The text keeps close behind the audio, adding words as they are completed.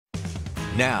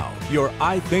Now, your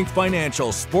I Think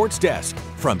Financial Sports Desk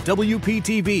from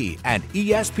WPTV and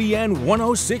ESPN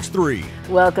 1063.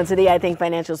 Welcome to the I Think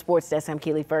Financial Sports Desk. I'm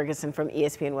Keely Ferguson from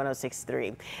ESPN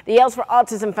 1063. The Els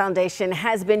Autism Foundation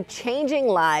has been changing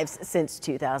lives since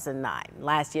 2009.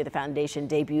 Last year, the foundation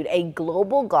debuted a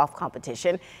global golf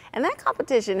competition, and that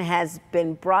competition has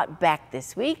been brought back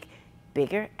this week,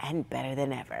 bigger and better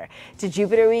than ever. To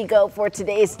Jupiter we go for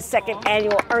today's second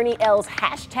annual Ernie Els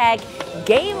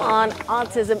 #Game on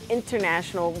Autism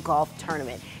International Golf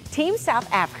Tournament. Team South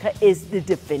Africa is the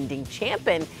defending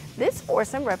champion. This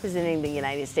foursome representing the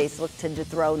United States looked to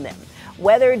dethrone them.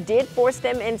 Weather did force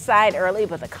them inside early,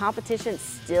 but the competition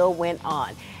still went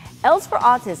on. Els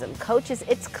Autism coaches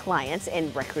its clients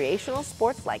in recreational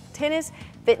sports like tennis,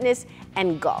 fitness,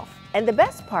 and golf. And the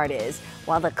best part is,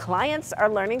 while the clients are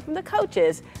learning from the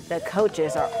coaches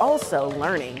are also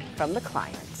learning from the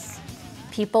clients.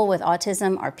 People with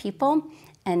autism are people,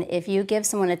 and if you give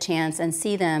someone a chance and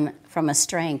see them from a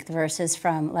strength versus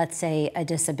from, let's say, a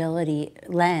disability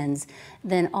lens,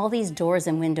 then all these doors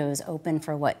and windows open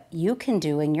for what you can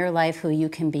do in your life, who you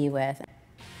can be with.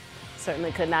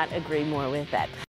 Certainly could not agree more with that.